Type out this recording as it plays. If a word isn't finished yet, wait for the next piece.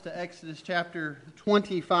To Exodus chapter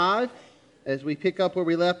 25 as we pick up where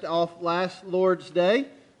we left off last Lord's Day.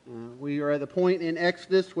 We are at the point in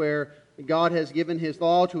Exodus where God has given His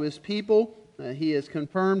law to His people. He has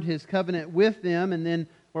confirmed His covenant with them. And then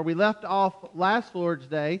where we left off last Lord's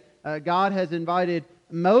Day, God has invited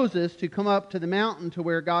Moses to come up to the mountain to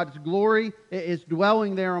where God's glory is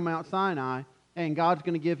dwelling there on Mount Sinai. And God's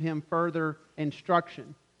going to give him further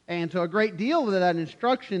instruction. And so a great deal of that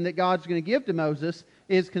instruction that God's going to give to Moses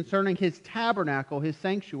is concerning His tabernacle, His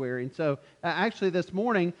sanctuary. And so actually this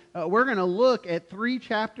morning, we're going to look at 3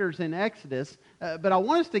 chapters in Exodus, but I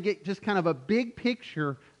want us to get just kind of a big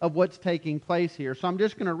picture of what's taking place here. So I'm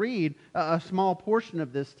just going to read a small portion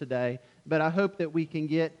of this today, but I hope that we can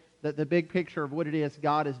get the big picture of what it is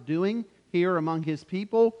God is doing here among His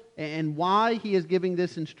people and why He is giving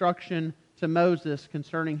this instruction to Moses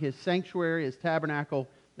concerning His sanctuary, His tabernacle,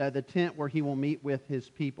 the tent where He will meet with His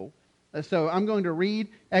people. So I'm going to read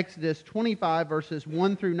Exodus 25 verses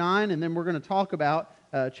 1 through 9, and then we're going to talk about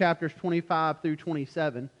chapters 25 through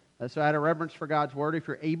 27. So out of reverence for God's Word, if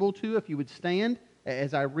you're able to, if you would stand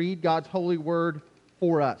as I read God's holy Word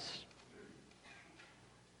for us.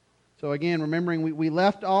 So again, remembering we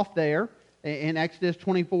left off there in Exodus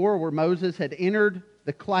 24 where Moses had entered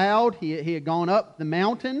the cloud. He had gone up the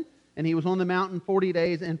mountain, and he was on the mountain 40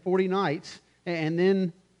 days and 40 nights. And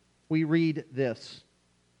then we read this.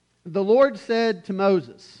 The Lord said to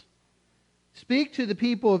Moses, "Speak to the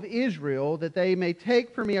people of Israel that they may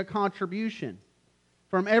take for me a contribution.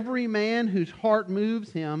 From every man whose heart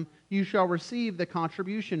moves him, you shall receive the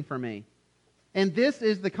contribution from me. And this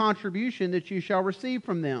is the contribution that you shall receive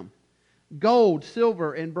from them: gold,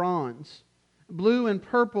 silver, and bronze, blue and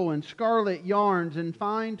purple and scarlet yarns, and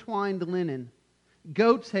fine twined linen,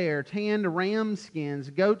 goat's hair, tanned ram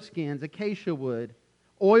skins, goat skins, acacia wood,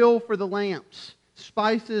 oil for the lamps,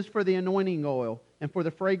 spices for the anointing oil and for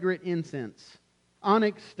the fragrant incense,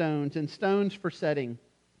 onyx stones and stones for setting,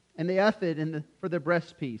 and the ephod for the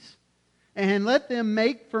breastpiece. And let them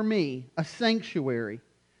make for me a sanctuary,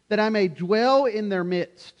 that I may dwell in their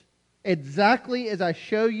midst, exactly as I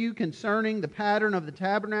show you concerning the pattern of the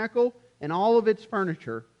tabernacle and all of its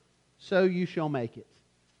furniture, so you shall make it."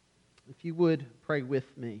 If you would, pray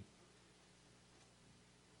with me.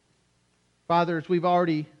 Father, as we've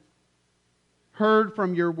already heard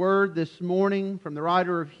from your word this morning, from the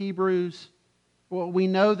writer of Hebrews, well, we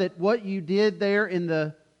know that what you did there in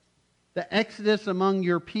the Exodus among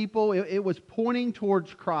your people, it was pointing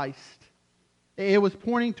towards Christ. It was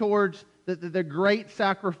pointing towards the great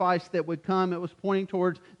sacrifice that would come. It was pointing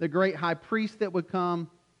towards the great high priest that would come.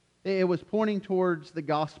 It was pointing towards the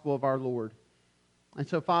gospel of our Lord. And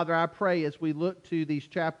so, Father, I pray as we look to these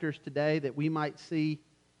chapters today that we might see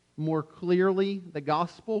more clearly the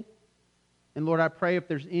gospel. And Lord, I pray if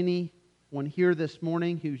there's anyone here this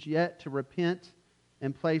morning who's yet to repent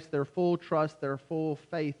and place their full trust, their full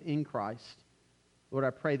faith in Christ, Lord, I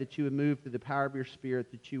pray that you would move through the power of your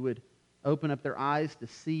Spirit, that you would open up their eyes to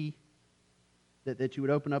see, that you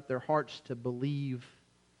would open up their hearts to believe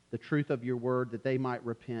the truth of your word, that they might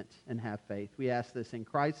repent and have faith. We ask this in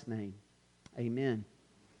Christ's name. Amen.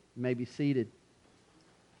 You may be seated.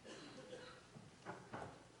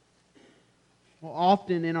 Well,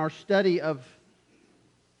 often in our study of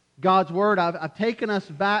God's Word, I've taken us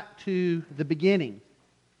back to the beginning,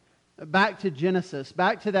 back to Genesis,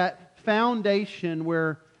 back to that foundation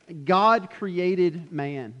where God created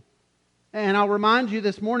man. And I'll remind you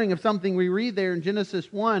this morning of something we read there in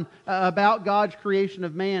Genesis 1 about God's creation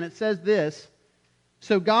of man. It says this: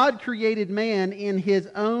 "So God created man in His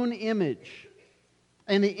own image.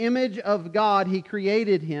 In the image of God He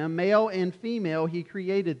created him, male and female He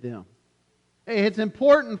created them." It's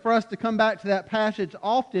important for us to come back to that passage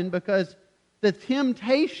often because the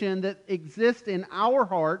temptation that exists in our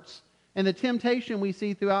hearts and the temptation we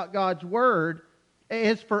see throughout God's Word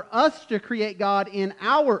is for us to create God in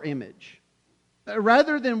our image.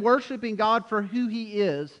 Rather than worshiping God for who He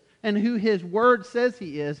is and who His Word says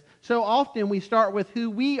He is, so often we start with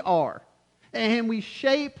who we are. And we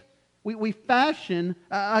fashion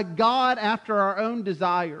a God after our own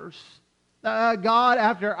desires, a God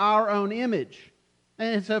after our own image.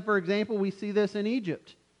 And so, for example, we see this in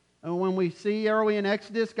Egypt. And when we see early in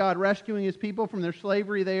Exodus God rescuing His people from their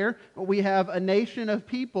slavery there, we have a nation of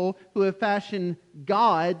people who have fashioned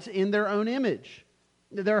gods in their own image.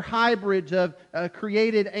 They're hybrids of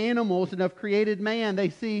created animals and of created man. They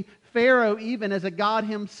see Pharaoh even as a god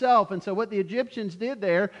himself. And so what the Egyptians did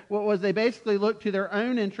there was they basically looked to their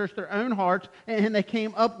own interests, their own hearts, and they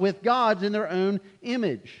came up with gods in their own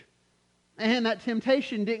image. And that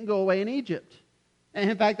temptation didn't go away in Egypt. And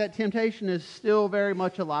in fact, that temptation is still very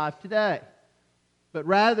much alive today. But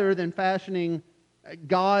rather than fashioning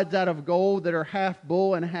gods out of gold that are half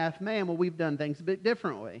bull and half man, well, we've done things a bit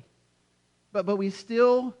differently. But we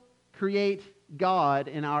still create God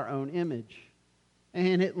in our own image.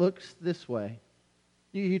 And it looks this way.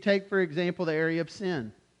 You take, for example, the area of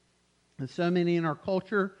sin. And so many in our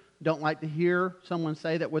culture don't like to hear someone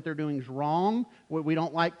say that what they're doing is wrong. We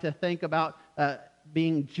don't like to think about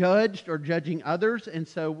being judged or judging others. And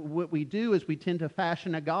so what we do is we tend to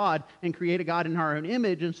fashion a God and create a God in our own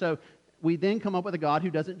image. And so we then come up with a God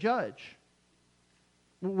who doesn't judge.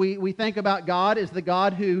 We think about God as the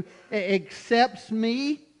God who accepts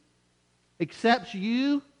me, accepts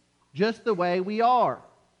you just the way we are.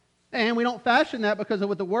 And we don't fashion that because of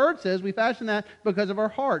what the Word says. We fashion that because of our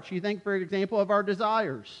hearts. You think, for example, of our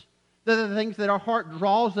desires. The things that our heart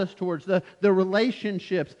draws us towards, the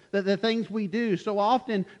relationships, the things we do. So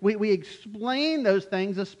often we explain those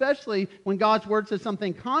things, especially when God's Word says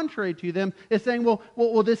something contrary to them. It's saying,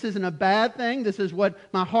 well, this isn't a bad thing. This is what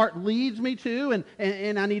my heart leads me to,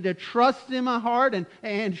 and I need to trust in my heart.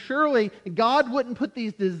 And surely God wouldn't put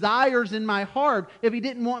these desires in my heart if He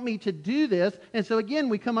didn't want me to do this. And so again,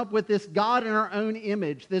 we come up with this God in our own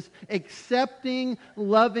image, this accepting,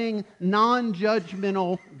 loving,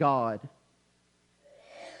 non-judgmental God.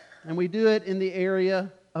 And we do it in the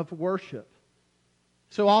area of worship.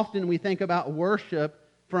 So often we think about worship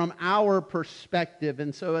from our perspective.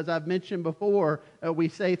 And so as I've mentioned before, we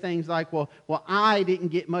say things like, well, I didn't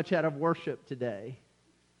get much out of worship today.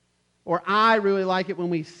 Or I really like it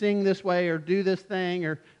when we sing this way or do this thing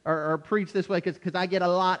or preach this way because I get a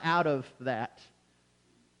lot out of that.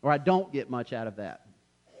 Or I don't get much out of that.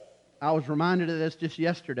 I was reminded of this just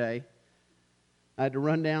yesterday. I had to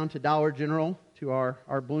run down to Dollar General to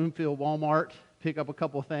our Bloomfield Walmart, pick up a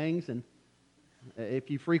couple of things. And if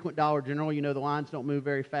you frequent Dollar General, you know the lines don't move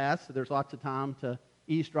very fast, so there's lots of time to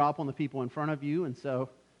eavesdrop on the people in front of you. And so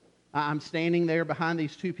I'm standing there behind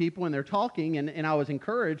these two people, and they're talking, and I was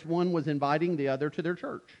encouraged. One was inviting the other to their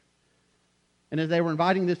church. And as they were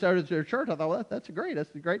inviting this other to their church, I thought, well, that's great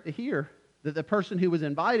to hear. That the person who was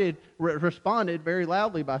invited responded very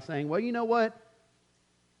loudly by saying, well, you know what?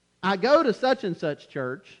 I go to such and such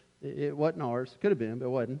church. It wasn't ours. Could have been, but it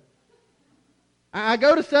wasn't. I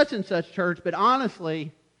go to such and such church, but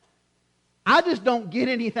honestly, I just don't get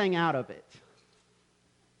anything out of it.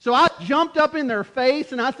 So I jumped up in their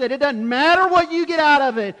face and I said, it doesn't matter what you get out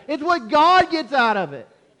of it. It's what God gets out of it.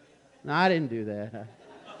 No, I didn't do that. I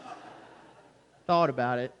thought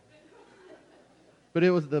about it. But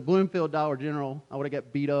it was the Bloomfield Dollar General. I would have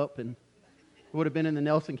got beat up, and it would have been in the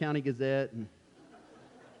Nelson County Gazette.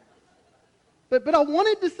 But I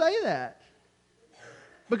wanted to say that.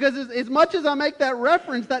 Because as much as I make that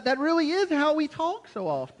reference, that really is how we talk so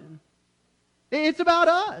often. It's about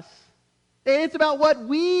us. It's about what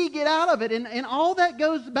we get out of it. And all that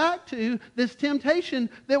goes back to this temptation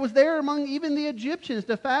that was there among even the Egyptians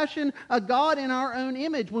to fashion a God in our own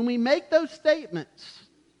image. When we make those statements,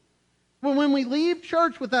 when we leave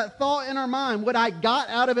church with that thought in our mind, what I got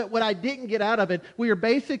out of it, what I didn't get out of it, we are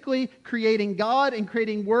basically creating God and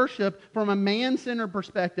creating worship from a man-centered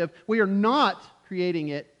perspective. We are not creating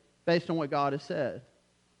it based on what God has said.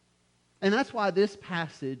 And that's why this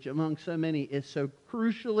passage, among so many, is so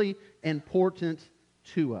crucially important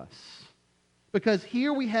to us. Because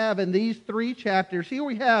here we have in these 3 chapters, here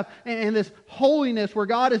we have in this holiness where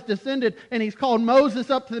God has descended and He's called Moses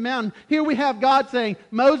up to the mountain. Here we have God saying,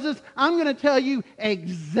 Moses, I'm going to tell you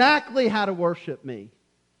exactly how to worship me.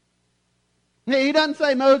 He doesn't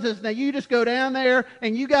say, Moses, now you just go down there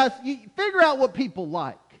and you guys figure out what people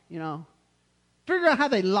like, Figure out how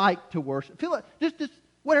they like to worship. Just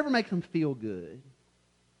whatever makes them feel good.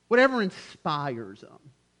 Whatever inspires them.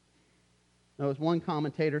 Now, as one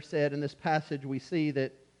commentator said, in this passage we see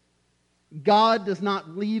that God does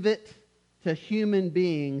not leave it to human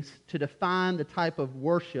beings to define the type of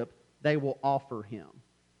worship they will offer Him.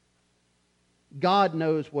 God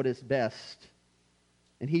knows what is best,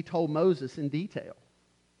 and He told Moses in detail.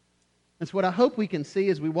 And so what I hope we can see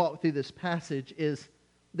as we walk through this passage is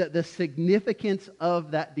that the significance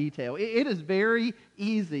of that detail. It is very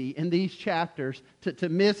easy in these chapters to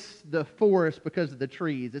miss the forest because of the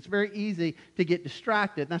trees. It's very easy to get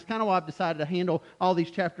distracted. And that's kind of why I've decided to handle all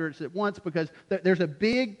these chapters at once, because there's a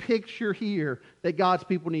big picture here that God's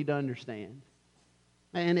people need to understand.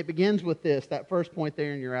 And it begins with this, that first point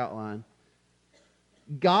there in your outline.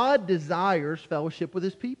 God desires fellowship with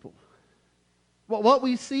His people. What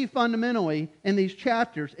we see fundamentally in these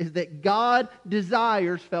chapters is that God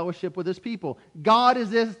desires fellowship with His people. God is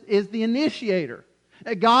the initiator.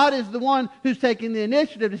 God is the one who's taking the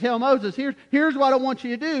initiative to tell Moses, here's what I want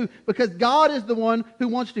you to do, because God is the one who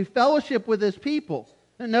wants to fellowship with his people.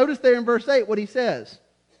 And notice there in verse 8 what he says.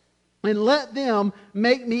 And let them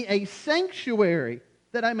make me a sanctuary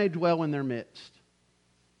that I may dwell in their midst.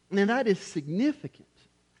 Now that is significant.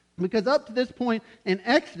 Because up to this point in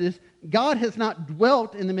Exodus, God has not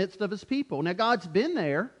dwelt in the midst of his people. Now God's been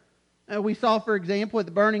there. We saw, for example, at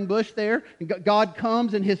the burning bush there, God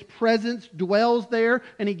comes and his presence dwells there,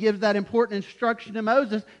 and he gives that important instruction to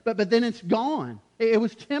Moses, but then it's gone. It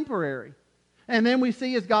was temporary. And then we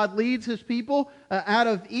see as God leads his people out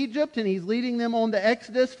of Egypt, and he's leading them on the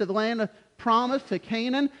Exodus to the land of promise, to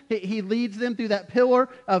Canaan. He leads them through that pillar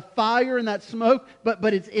of fire and that smoke,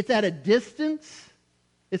 but it's at a distance.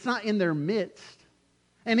 It's not in their midst.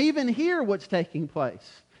 And even here, what's taking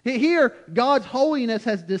place? Here, God's holiness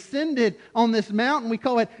has descended on this mountain. We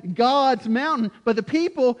call it God's mountain. But the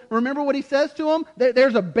people, remember what he says to them?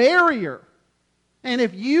 There's a barrier. And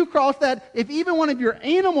if you cross that, if even one of your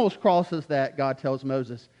animals crosses that, God tells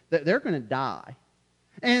Moses, that they're going to die.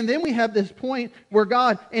 And then we have this point where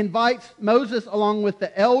God invites Moses along with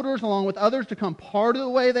the elders, along with others, to come part of the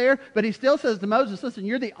way there. But he still says to Moses, listen,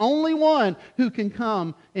 you're the only one who can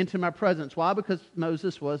come into my presence. Why? Because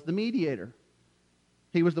Moses was the mediator.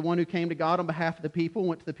 He was the one who came to God on behalf of the people,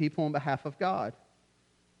 went to the people on behalf of God.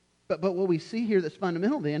 But what we see here that's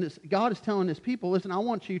fundamental then is God is telling his people, listen, I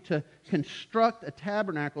want you to construct a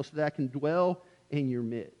tabernacle so that I can dwell in your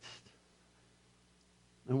midst.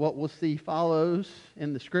 And what we'll see follows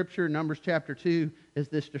in the scripture, Numbers chapter 2, is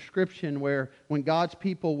this description where when God's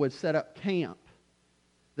people would set up camp,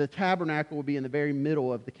 the tabernacle would be in the very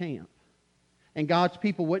middle of the camp. And God's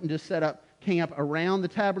people wouldn't just set up camp around the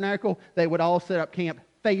tabernacle, they would all set up camp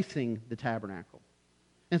facing the tabernacle.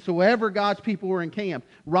 And so wherever God's people were in camp,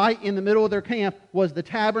 right in the middle of their camp was the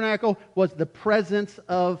tabernacle, was the presence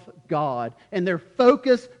of God. And their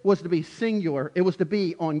focus was to be singular. It was to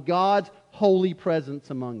be on God's holy presence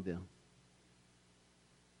among them.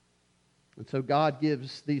 And so God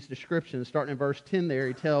gives these descriptions. Starting in verse 10 there,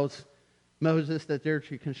 he tells Moses that they're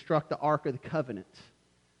to construct the Ark of the Covenant.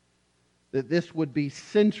 That this would be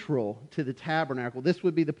central to the tabernacle. This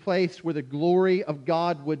would be the place where the glory of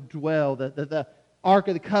God would dwell. The Ark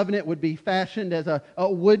of the Covenant would be fashioned as a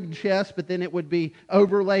wooden chest, but then it would be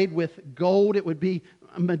overlaid with gold. It would be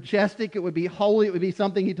majestic. It would be holy. It would be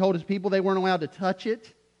something he told his people they weren't allowed to touch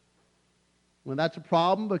it. Well, that's a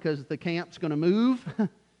problem because the camp's going to move.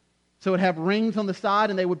 So it would have rings on the side,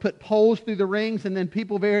 and they would put poles through the rings, and then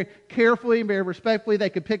people very carefully and very respectfully, they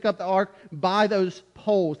could pick up the ark by those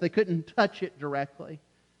poles. They couldn't touch it directly.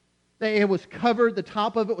 It was covered. The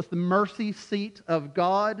top of it was the mercy seat of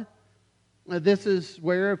God. This is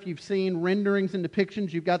where, if you've seen renderings and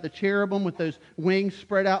depictions, you've got the cherubim with those wings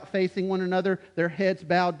spread out facing one another, their heads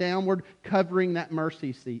bowed downward, covering that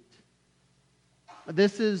mercy seat.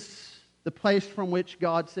 This is the place from which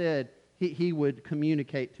God said He would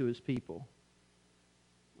communicate to his people.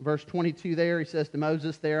 Verse 22 there, he says to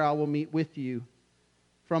Moses, there I will meet with you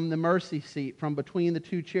from the mercy seat, from between the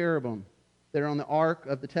two cherubim that are on the ark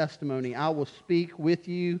of the testimony. I will speak with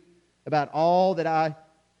you about all that I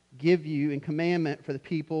give you in commandment for the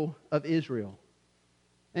people of Israel.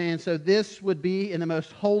 And so this would be in the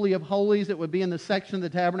most holy of holies. It would be in the section of the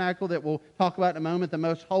tabernacle that we'll talk about in a moment, the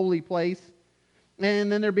most holy place.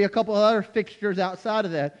 And then there'd be a couple of other fixtures outside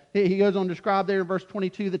of that. He goes on to describe there in verse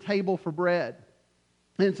 22 the table for bread.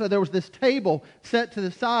 And so there was this table set to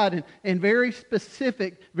the side and very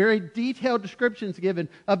specific, very detailed descriptions given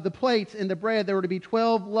of the plates and the bread. There were to be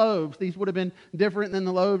 12 loaves. These would have been different than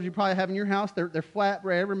the loaves you probably have in your house. They're flat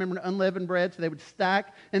bread. Remember, unleavened bread, so they would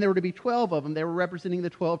stack. And there were to be 12 of them. They were representing the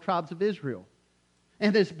 12 tribes of Israel.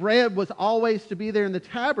 And this bread was always to be there in the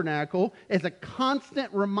tabernacle as a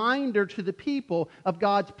constant reminder to the people of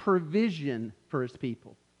God's provision for his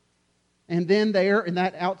people. And then there, in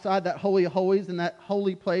that outside, that Holy of Holies, in that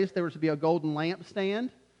holy place, there was to be a golden lampstand.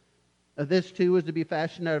 This too was to be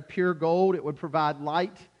fashioned out of pure gold. It would provide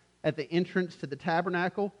light at the entrance to the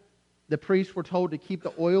tabernacle. The priests were told to keep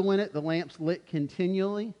the oil in it, the lamps lit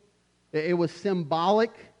continually. It was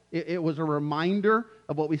symbolic. It was a reminder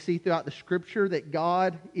of what we see throughout the Scripture, that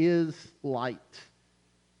God is light.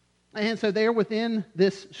 And so there within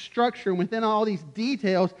this structure, and within all these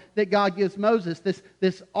details that God gives Moses,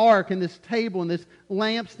 this ark and this table and this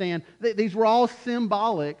lampstand, these were all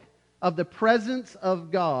symbolic of the presence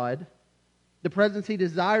of God, the presence He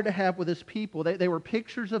desired to have with His people. They were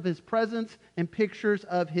pictures of His presence and pictures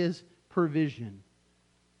of His provision.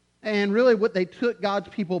 And really what they took God's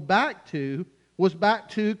people back to was back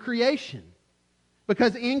to creation.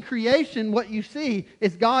 Because in creation, what you see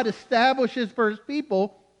is God establishes for his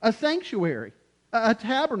people a sanctuary, a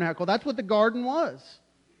tabernacle. That's what the garden was.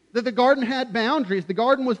 That the garden had boundaries. The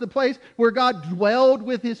garden was the place where God dwelled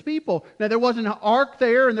with his people. Now, there wasn't an ark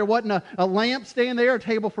there, and there wasn't a lampstand there, a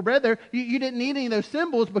table for bread there. You didn't need any of those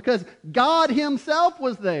symbols because God himself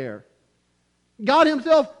was there. God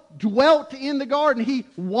himself dwelt in the garden. He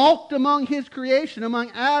walked among his creation,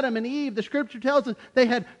 among Adam and Eve. The scripture tells us they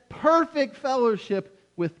had perfect fellowship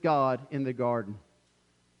with God in the garden,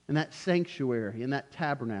 in that sanctuary, in that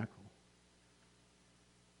tabernacle.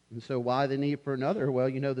 And so why the need for another? Well,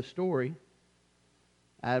 you know the story.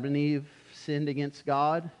 Adam and Eve sinned against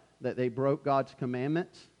God, that they broke God's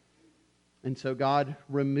commandments. And so God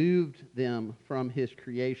removed them from his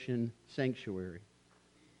creation sanctuary.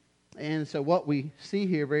 And so what we see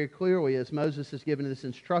here very clearly as Moses is given this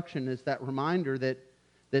instruction is that reminder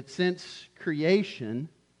that since creation,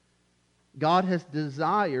 God has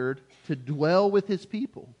desired to dwell with his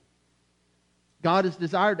people. God has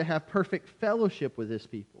desired to have perfect fellowship with his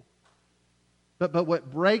people. But what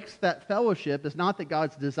breaks that fellowship is not that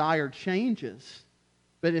God's desire changes,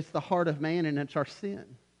 but it's the heart of man and it's our sin.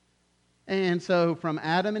 And so from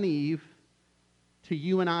Adam and Eve to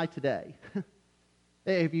you and I today,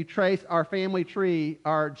 if you trace our family tree,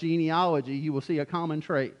 our genealogy, you will see a common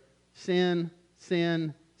trait. Sin,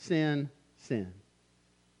 sin, sin, sin.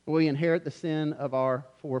 We inherit the sin of our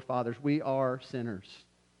forefathers. We are sinners.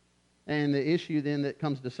 And the issue then that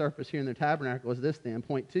comes to surface here in the tabernacle is this then,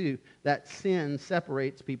 point 2, that sin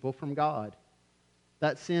separates people from God.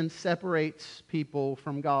 That sin separates people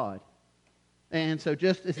from God. And so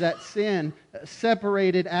just as that sin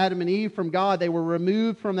separated Adam and Eve from God, they were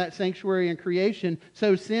removed from that sanctuary in creation,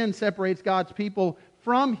 so sin separates God's people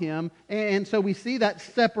from him. And so we see that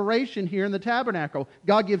separation here in the tabernacle.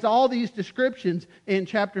 God gives all these descriptions in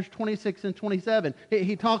chapters 26 and 27.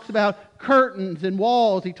 He talks about curtains and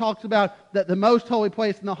walls. He talks about the most holy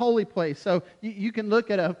place and the holy place. So you can look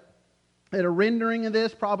at a rendering of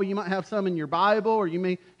this. Probably you might have some in your Bible, or you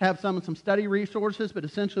may have some in some study resources, but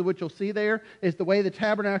essentially what you'll see there is the way the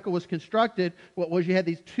tabernacle was constructed. What was, you had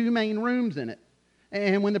these two main rooms in it.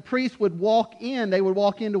 And when the priests would walk in, they would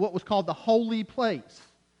walk into what was called the holy place.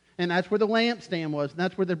 And that's where the lampstand was, and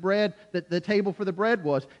that's where the bread, the table for the bread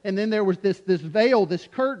was. And then there was this veil, this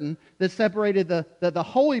curtain that separated the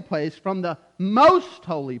holy place from the most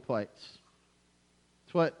holy place.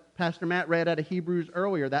 That's what Pastor Matt read out of Hebrews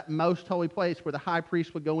earlier, that most holy place where the high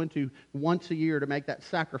priest would go into once a year to make that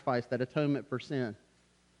sacrifice, that atonement for sin.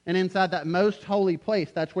 And inside that most holy place,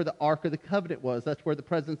 that's where the Ark of the Covenant was. That's where the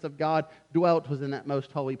presence of God dwelt, was in that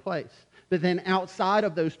most holy place. But then outside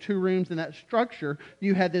of those two rooms in that structure,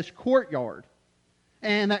 you had this courtyard.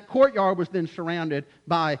 And that courtyard was then surrounded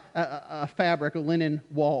by a fabric, a linen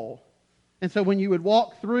wall. And so when you would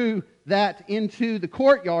walk through that into the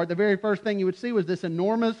courtyard, the very first thing you would see was this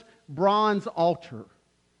enormous bronze altar.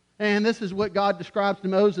 And this is what God describes to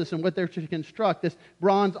Moses and what they're to construct. This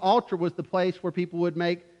bronze altar was the place where people would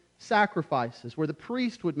make sacrifices, where the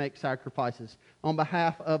priest would make sacrifices on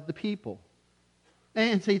behalf of the people.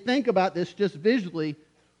 And see, think about this just visually.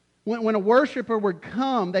 When a worshiper would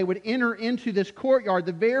come, they would enter into this courtyard.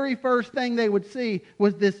 The very first thing they would see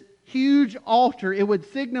was this huge altar. It would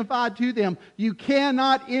signify to them, you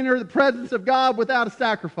cannot enter the presence of God without a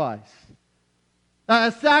sacrifice.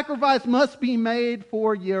 A sacrifice must be made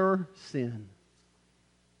for your sin.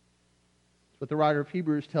 That's what the writer of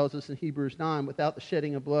Hebrews tells us in Hebrews 9. Without the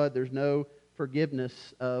shedding of blood, there's no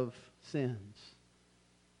forgiveness of sins.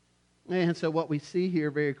 And so what we see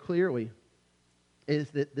here very clearly is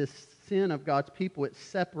that this sin of God's people, it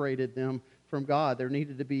separated them from God. There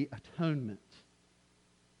needed to be atonement.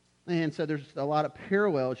 And so there's a lot of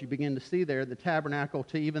parallels you begin to see there, the tabernacle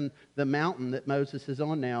to even the mountain that Moses is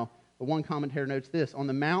on now. But one commentator notes this: on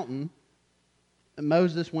the mountain,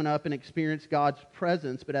 Moses went up and experienced God's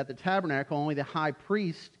presence, but at the tabernacle, only the high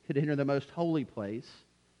priest could enter the most holy place.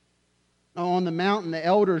 On the mountain, the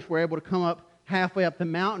elders were able to come up halfway up the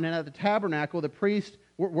mountain, and at the tabernacle, the priests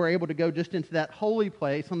were able to go just into that holy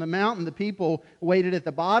place. On the mountain, the people waited at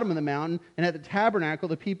the bottom of the mountain, and at the tabernacle,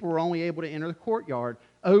 the people were only able to enter the courtyard.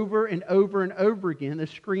 Over and over and over again,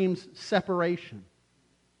 this screams separation.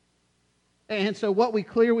 And so what we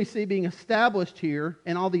clearly see being established here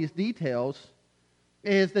in all these details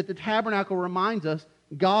is that the tabernacle reminds us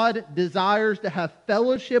God desires to have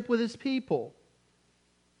fellowship with his people,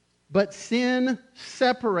 but sin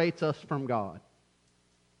separates us from God.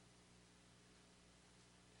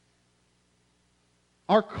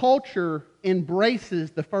 Our culture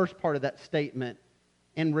embraces the first part of that statement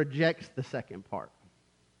and rejects the second part.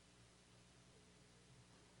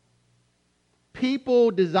 people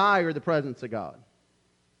desire the presence of God.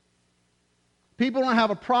 People don't have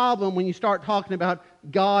a problem when you start talking about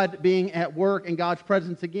God being at work and God's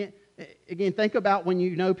presence again. Again, think about when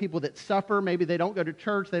you know people that suffer. Maybe they don't go to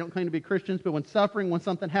church, they don't claim to be Christians, but when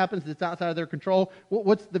something happens that's outside of their control,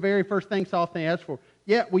 what's the very first thing so often they ask for?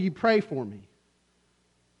 Yeah, will you pray for me?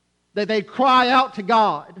 That they cry out to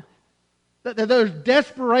God. That there's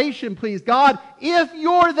desperation, please. God, if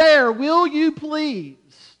you're there, will you please?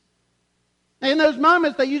 In those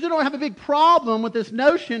moments, they usually don't have a big problem with this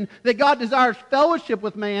notion that God desires fellowship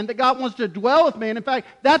with man, that God wants to dwell with man. In fact,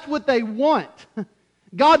 that's what they want.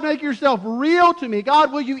 God, make yourself real to me.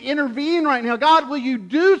 God, will you intervene right now? God, will you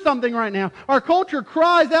do something right now? Our culture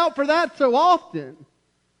cries out for that so often.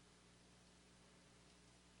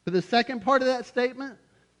 But the second part of that statement,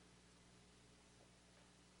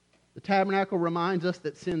 the tabernacle reminds us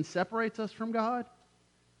that sin separates us from God.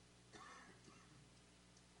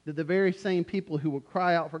 That the very same people who will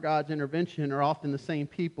cry out for God's intervention are often the same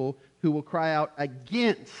people who will cry out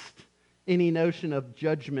against any notion of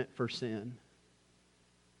judgment for sin.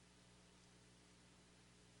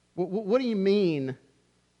 What do you mean,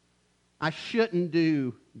 I shouldn't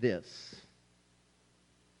do this?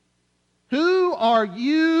 Who are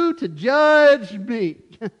you to judge me?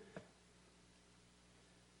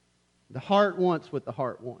 The heart wants what the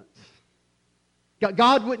heart wants.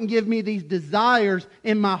 God wouldn't give me these desires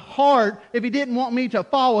in my heart if He didn't want me to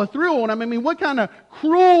follow through on them. I mean, what kind of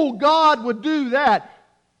cruel God would do that?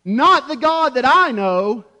 Not the God that I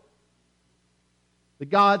know. The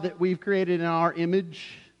God that we've created in our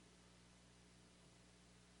image.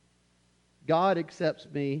 God accepts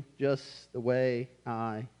me just the way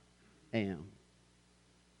I am.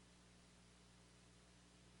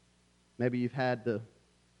 Maybe you've had the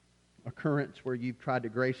occurrence where you've tried to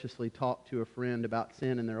graciously talk to a friend about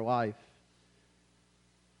sin in their life.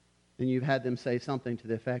 And you've had them say something to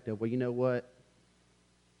the effect of, well, you know what?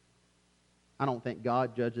 I don't think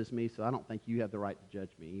God judges me, so I don't think you have the right to judge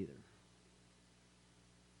me either.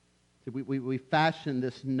 So we fashion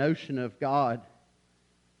this notion of God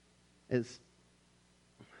as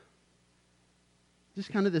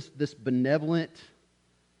just kind of this benevolent,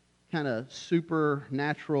 kind of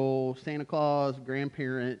supernatural Santa Claus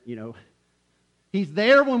grandparent, you know. He's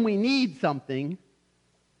there when we need something.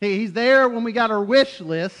 He's there when we got our wish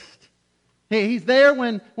list. He's there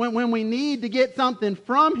when we need to get something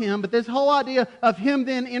from Him. But this whole idea of Him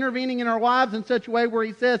then intervening in our lives in such a way where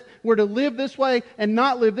He says we're to live this way and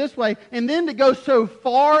not live this way. And then to go so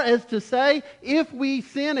far as to say if we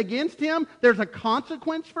sin against Him, there's a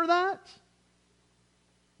consequence for that.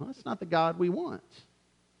 Well, that's not the God we want.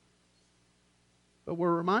 But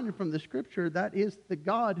we're reminded from the Scripture that is the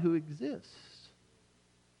God who exists.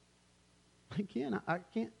 Again, I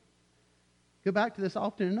can't go back to this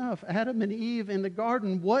often enough. Adam and Eve in the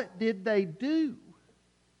garden, what did they do?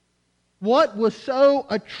 What was so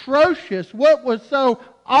atrocious? What was so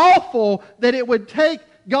awful that it would take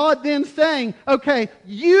God then saying, okay,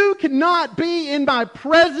 you cannot be in my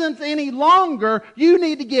presence any longer. You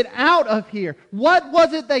need to get out of here. What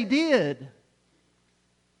was it they did?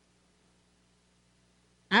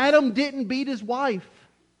 Adam didn't beat his wife.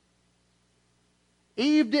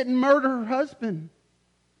 Eve didn't murder her husband.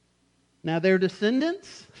 Now their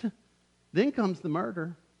descendants, then comes the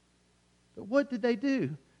murder. But what did they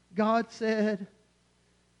do? God said,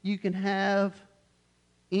 you can have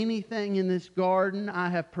anything in this garden I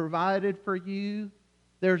have provided for you.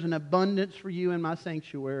 There's an abundance for you in my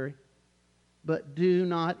sanctuary. But do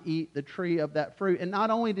not eat the tree of that fruit. And not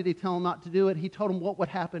only did He tell them not to do it, He told them what would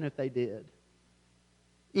happen if they did.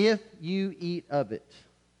 If you eat of it,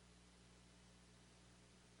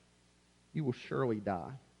 you will surely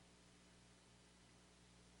die.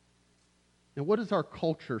 Now, what does our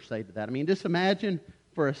culture say to that? I mean, just imagine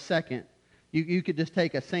for a second, you could just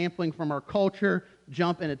take a sampling from our culture,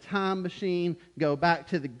 jump in a time machine, go back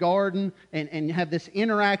to the garden, and have this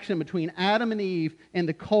interaction between Adam and Eve and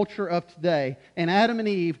the culture of today. And Adam and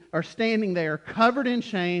Eve are standing there covered in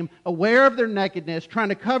shame, aware of their nakedness, trying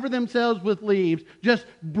to cover themselves with leaves, just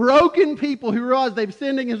broken people who realize they've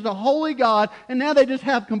sinned against a holy God, and now they just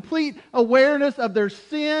have complete awareness of their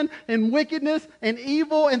sin and wickedness and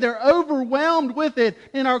evil, and they're overwhelmed with it.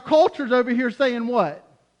 And our culture's over here saying what?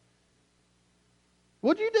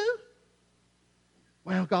 What'd you do?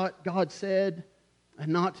 Well, God said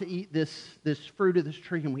not to eat this fruit of this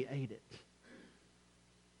tree, and we ate it.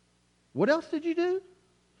 What else did you do?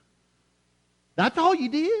 That's all you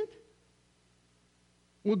did?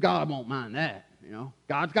 Well, God won't mind that. You know,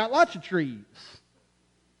 God's got lots of trees.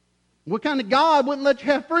 What kind of God wouldn't let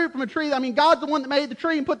you have fruit from a tree? I mean, God's the one that made the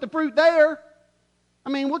tree and put the fruit there. I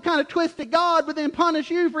mean, what kind of twisted God would then punish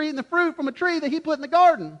you for eating the fruit from a tree that he put in the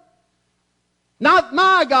garden? Not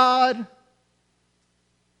my God.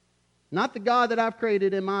 Not the God that I've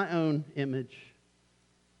created in my own image.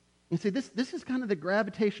 You see, this is kind of the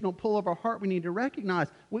gravitational pull of our heart we need to recognize.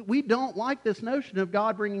 We don't like this notion of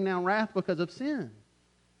God bringing down wrath because of sin.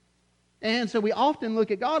 And so we often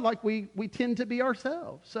look at God like we tend to be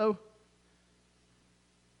ourselves. So,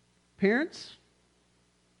 parents,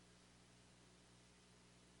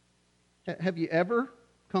 have you ever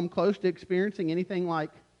come close to experiencing anything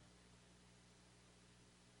like,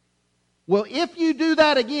 well, if you do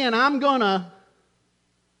that again, I'm gonna,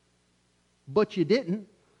 but you didn't.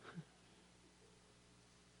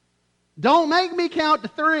 Don't make me count to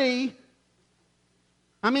 3.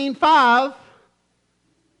 I mean 5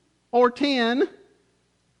 or 10.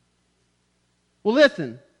 Well,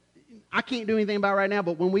 listen, I can't do anything about it right now,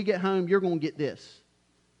 but when we get home, you're going to get this.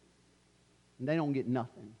 And they don't get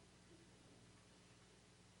nothing.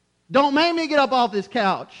 Don't make me get up off this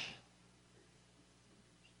couch.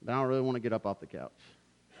 But I don't really want to get up off the couch.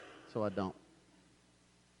 So I don't.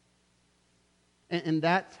 And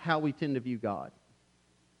that's how we tend to view God.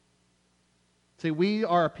 See, we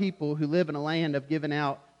are a people who live in a land of giving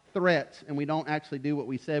out threats, and we don't actually do what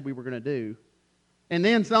we said we were going to do. And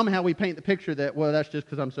then somehow we paint the picture that, well, that's just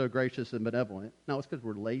because I'm so gracious and benevolent. No, it's because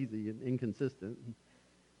we're lazy and inconsistent.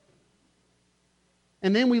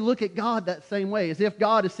 And then we look at God that same way, as if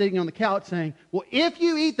God is sitting on the couch saying, well, if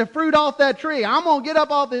you eat the fruit off that tree, I'm going to get up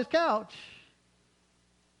off this couch.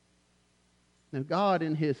 Now, God,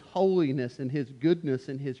 in His holiness and His goodness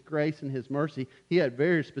and His grace and His mercy, He had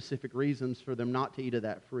very specific reasons for them not to eat of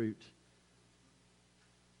that fruit.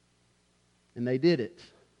 And they did it.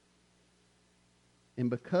 And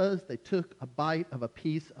because they took a bite of a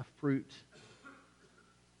piece of fruit,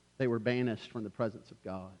 they were banished from the presence of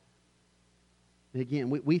God. And again,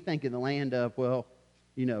 we think in the land of,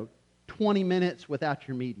 20 minutes without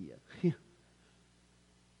your media.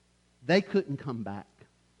 They couldn't come back.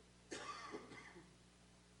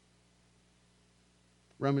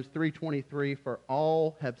 Romans 3:23, for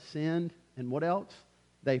all have sinned, and what else?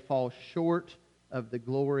 They fall short of the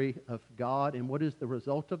glory of God. And what is the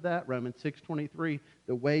result of that? Romans 6:23,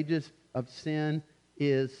 the wages of sin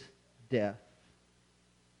is death.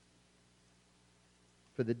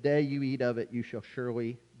 For the day you eat of it, you shall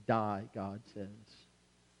surely die, God says.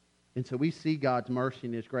 And so we see God's mercy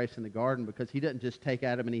and His grace in the garden because He doesn't just take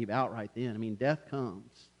Adam and Eve out right then. I mean, death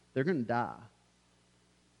comes. They're going to die.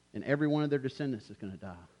 And every one of their descendants is going to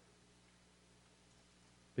die.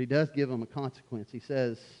 But He does give them a consequence. He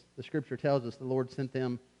says, the Scripture tells us the Lord sent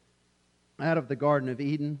them out of the Garden of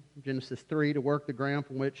Eden, Genesis 3, to work the ground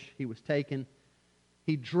from which He was taken.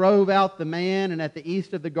 He drove out the man, and at the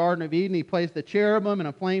east of the Garden of Eden, He placed a cherubim and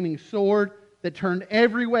a flaming sword that turned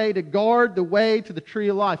every way to guard the way to the tree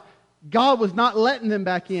of life. God was not letting them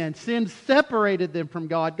back in. Sin separated them from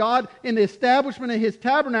God. God, in the establishment of His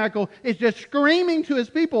tabernacle, is just screaming to His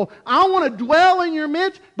people, I want to dwell in your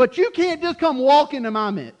midst, but you can't just come walk into my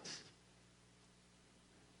midst.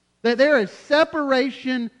 That there is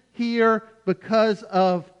separation here because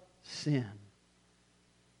of sin.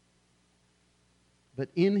 But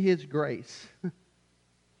in His grace,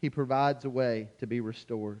 He provides a way to be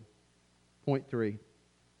restored. Point 3.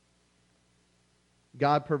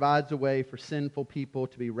 God provides a way for sinful people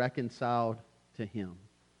to be reconciled to Him.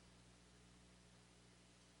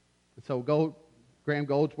 And so Graham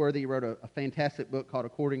Goldsworthy wrote a fantastic book called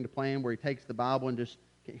According to Plan, where he takes the Bible and just,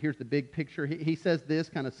 here's the big picture. He says this,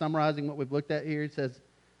 kind of summarizing what we've looked at here. He says,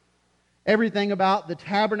 everything about the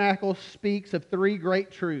tabernacle speaks of 3 great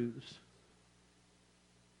truths.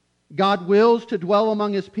 God wills to dwell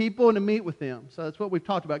among His people and to meet with them. So that's what we've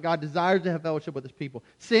talked about. God desires to have fellowship with His people.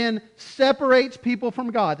 Sin separates people from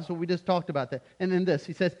God. That's what we just talked about. That. And then this,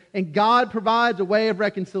 he says, and God provides a way of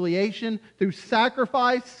reconciliation through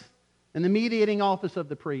sacrifice and the mediating office of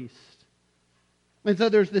the priest. And so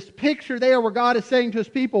there's this picture there where God is saying to His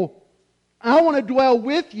people, I want to dwell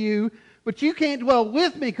with you, but you can't dwell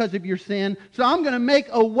with me because of your sin, so I'm going to make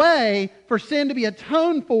a way for sin to be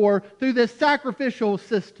atoned for through this sacrificial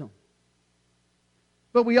system.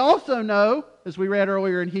 But we also know, as we read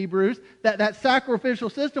earlier in Hebrews, that that sacrificial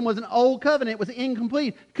system was an old covenant. It was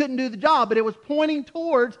incomplete. Couldn't do the job, but it was pointing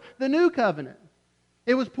towards the new covenant.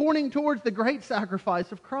 It was pointing towards the great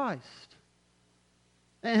sacrifice of Christ.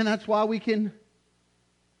 And that's why we can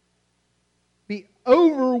be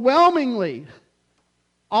overwhelmingly,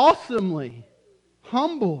 awesomely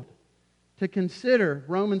humbled to consider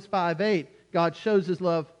Romans 5:8. God shows His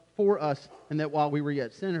love for us, and that while we were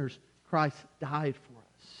yet sinners, Christ died for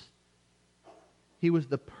us. He was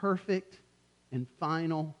the perfect and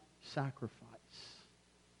final sacrifice.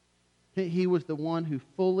 He was the one who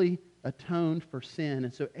fully atoned for sin.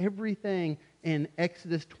 And so everything in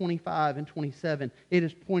Exodus 25 and 27, it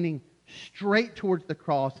is pointing straight towards the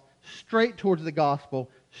cross, straight towards the gospel,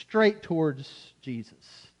 straight towards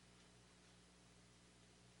Jesus.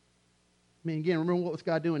 I mean, again, remember what was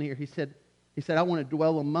God doing here? He said, I want to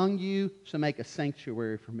dwell among you, so make a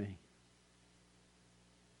sanctuary for me.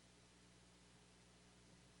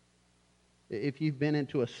 If you've been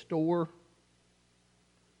into a store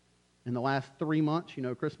in the last 3 months, you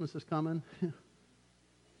know Christmas is coming.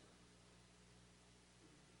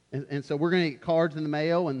 and so we're going to get cards in the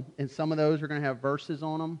mail, and some of those are going to have verses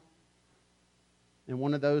on them. And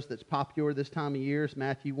one of those that's popular this time of year is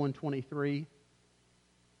Matthew 1:23.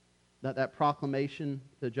 That proclamation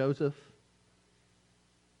to Joseph.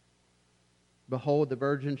 Behold, the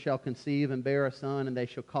virgin shall conceive and bear a son, and they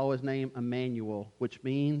shall call his name Emmanuel, which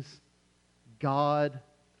means God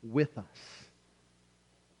with us.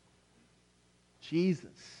 Jesus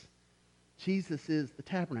is the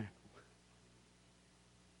tabernacle.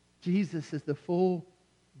 Jesus is the full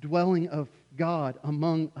dwelling of God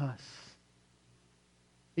among us.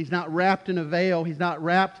 He's not wrapped in a veil. He's not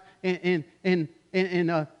wrapped in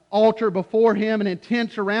an altar before Him and in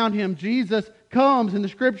tents around Him. Jesus comes, and the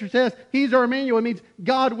Scripture says He's our Emmanuel. It means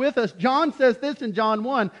God with us. John says this in John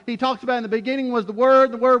 1. He talks about in the beginning was the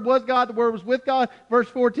Word was God, the Word was with God. Verse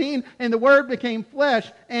 14, and the Word became flesh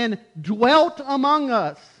and dwelt among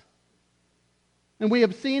us. And we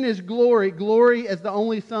have seen His glory as the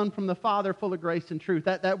only Son from the Father, full of grace and truth.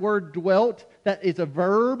 That word dwelt, that is a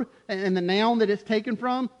verb, and the noun that it's taken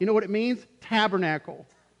from, you know what it means? Tabernacle.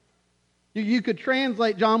 You could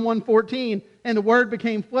translate John 1:14, and the Word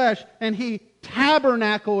became flesh, and He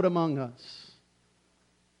tabernacled among us.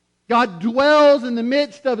 God dwells in the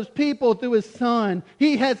midst of His people through His Son.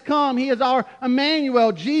 He has come. He is our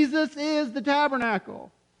Emmanuel. Jesus is the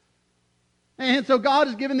tabernacle. And so God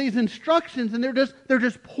has given these instructions, and they're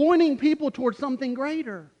just pointing people towards something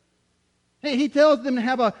greater. He tells them to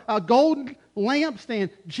have a golden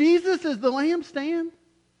lampstand. Jesus is the lampstand.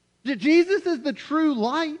 Jesus is the true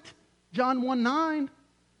light. John 1:9.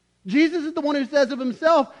 Jesus is the one who says of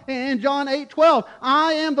Himself in John 8:12,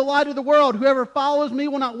 I am the light of the world. Whoever follows me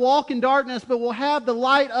will not walk in darkness, but will have the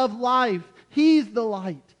light of life. He's the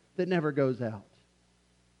light that never goes out.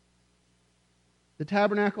 The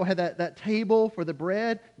tabernacle had that table for the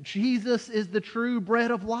bread. Jesus is the true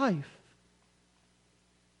bread of life.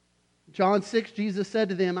 John 6, Jesus said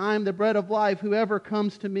to them, I am the bread of life. Whoever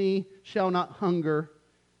comes to me shall not hunger,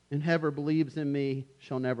 and whoever believes in me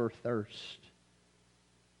shall never thirst.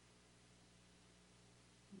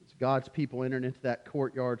 As God's people entered into that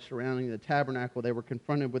courtyard surrounding the tabernacle, they were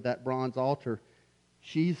confronted with that bronze altar.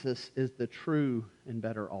 Jesus is the true and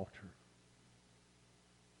better altar.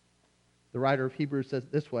 The writer of Hebrews says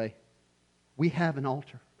it this way, we have an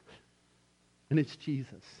altar, and it's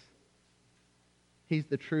Jesus. He's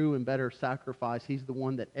the true and better sacrifice. He's the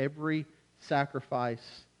one that every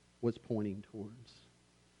sacrifice was pointing towards.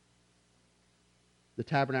 The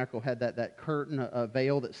tabernacle had that curtain, a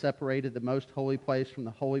veil that separated the most holy place from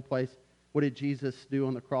the holy place. What did Jesus do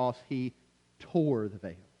on the cross? He tore the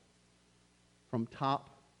veil from top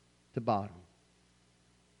to bottom,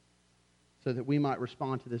 so that we might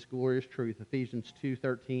respond to this glorious truth. Ephesians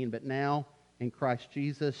 2:13, but now in Christ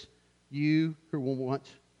Jesus, you who were once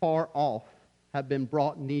far off have been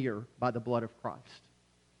brought near by the blood of Christ.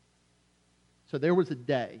 So there was a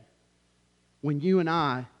day when you and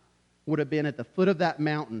I would have been at the foot of that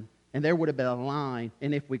mountain, and there would have been a line,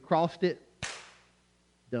 and if we crossed it,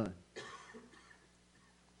 done.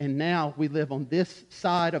 And now we live on this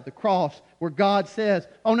side of the cross where God says,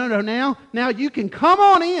 oh, no, now you can come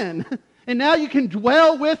on in. And now you can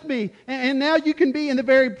dwell with me. And now you can be in the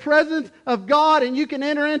very presence of God. And you can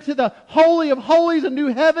enter into the Holy of Holies, a new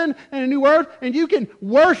heaven and a new earth. And you can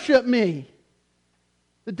worship me.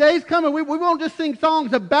 The day's coming. We won't just sing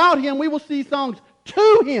songs about Him. We will sing songs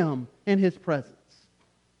to Him in His presence.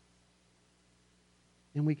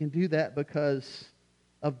 And we can do that because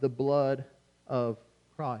of the blood of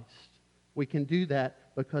Christ. We can do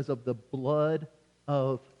that because of the blood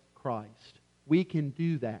of Christ. We can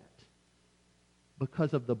do that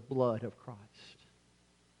because of the blood of Christ.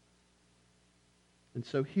 And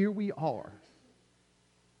so here we are,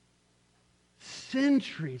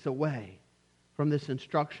 centuries away from this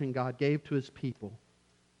instruction God gave to His people.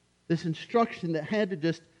 This instruction that had to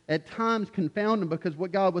just at times confound them, because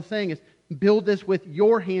what God was saying is, build this with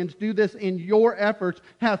your hands, do this in your efforts,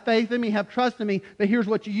 have faith in me, have trust in me, but here's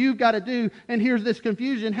what you've got to do, and here's this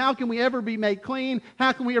confusion. How can we ever be made clean?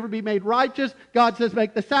 How can we ever be made righteous? God says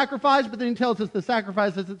make the sacrifice, but then He tells us the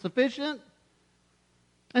sacrifice isn't sufficient.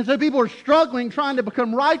 And so people are struggling, trying to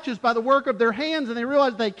become righteous by the work of their hands, and they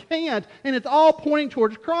realize they can't, and it's all pointing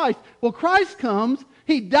towards Christ. Well, Christ comes,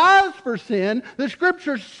 He dies for sin. The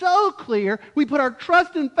Scripture's so clear. We put our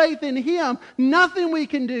trust and faith in Him. Nothing we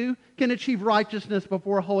can do can achieve righteousness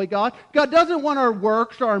before a holy God. God doesn't want our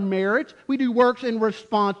works or our merits. We do works in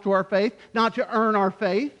response to our faith, not to earn our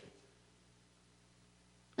faith.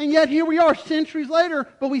 And yet here we are centuries later,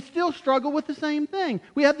 but we still struggle with the same thing.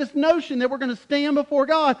 We have this notion that we're going to stand before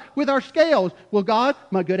God with our scales. Well, God,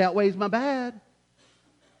 my good outweighs my bad.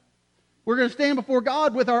 We're going to stand before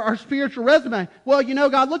God with our spiritual resume. Well, you know,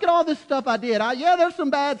 God, look at all this stuff I did. Yeah, there's some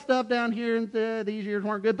bad stuff down here, and these years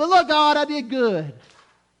weren't good. But look, God, I did good.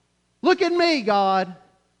 Look at me, God.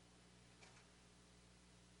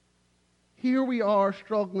 Here we are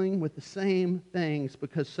struggling with the same things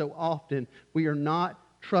because so often we are not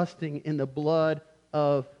trusting in the blood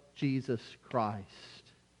of Jesus Christ.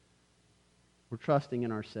 We're trusting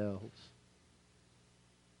in ourselves.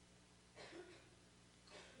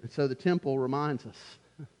 And so the temple reminds us,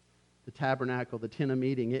 the tabernacle, the tent of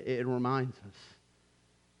meeting, it reminds us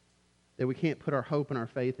that we can't put our hope and our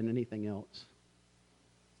faith in anything else.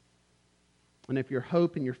 And if your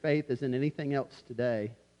hope and your faith is in anything else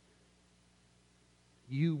today,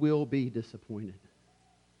 you will be disappointed.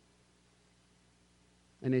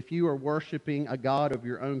 And if you are worshiping a God of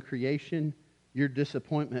your own creation, your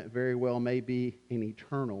disappointment very well may be an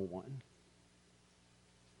eternal one.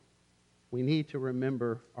 We need to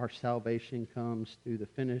remember our salvation comes through the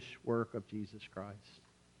finished work of Jesus Christ.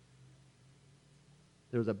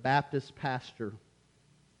 There was a Baptist pastor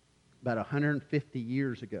about 150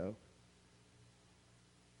 years ago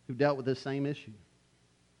who dealt with the same issue.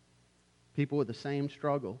 People with the same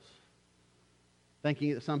struggles,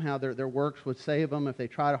 thinking that somehow their works would save them. If they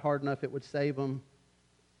tried hard enough, it would save them.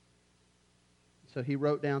 So he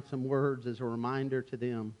wrote down some words as a reminder to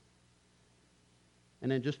them.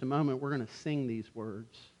 And in just a moment, we're going to sing these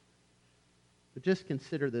words. But just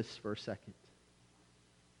consider this for a second.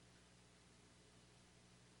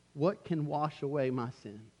 What can wash away my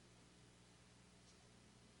sin?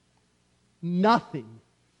 Nothing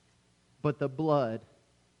but the blood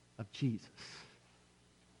of Jesus.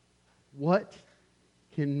 What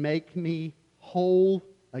can make me whole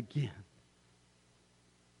again?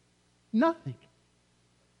 Nothing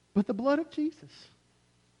but the blood of Jesus.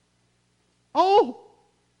 Oh,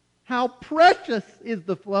 how precious is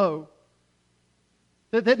the flow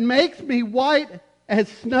that makes me white as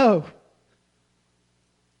snow.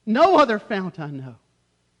 No other fount I know.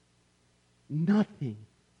 Nothing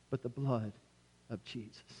but the blood of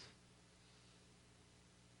Jesus.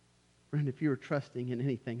 Friend, if you are trusting in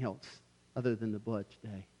anything else other than the blood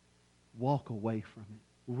today, walk away from it,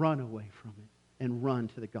 run away from it, and run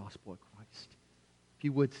to the gospel of Christ. If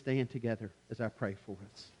you would stand together as I pray for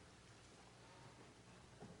us.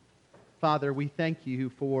 Father, we thank you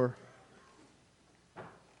for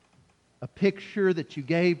a picture that you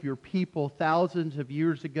gave your people thousands of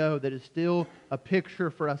years ago that is still a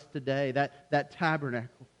picture for us today, that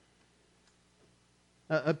tabernacle.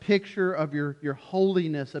 A picture of your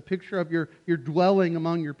holiness, a picture of your dwelling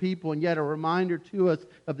among your people, and yet a reminder to us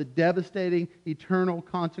of the devastating eternal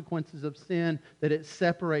consequences of sin, that it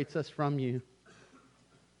separates us from you.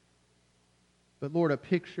 But Lord, a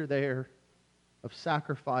picture there of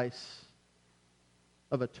sacrifice,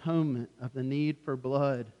 of atonement, of the need for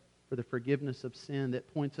blood, for the forgiveness of sin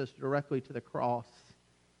that points us directly to the cross.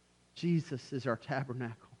 Jesus is our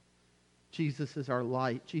tabernacle. Jesus is our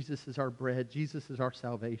light. Jesus is our bread. Jesus is our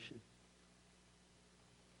salvation.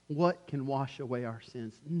 What can wash away our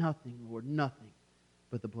sins? Nothing, Lord, nothing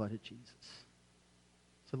but the blood of Jesus.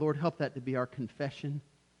 So, Lord, help that to be our confession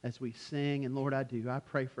as we sing. And, Lord, I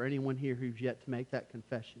pray for anyone here who's yet to make that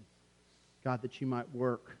confession. God, that you might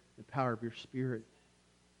work the power of your Spirit.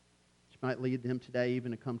 That you might lead them today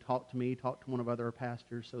even to come talk to me, talk to one of our other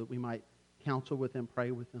pastors, so that we might counsel with them,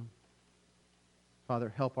 pray with them.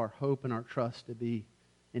 Father, help our hope and our trust to be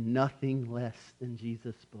in nothing less than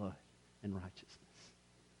Jesus' blood and righteousness.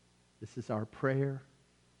 This is our prayer.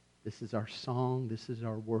 This is our song. This is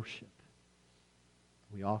our worship.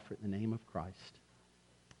 We offer it in the name of Christ.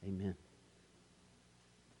 Amen.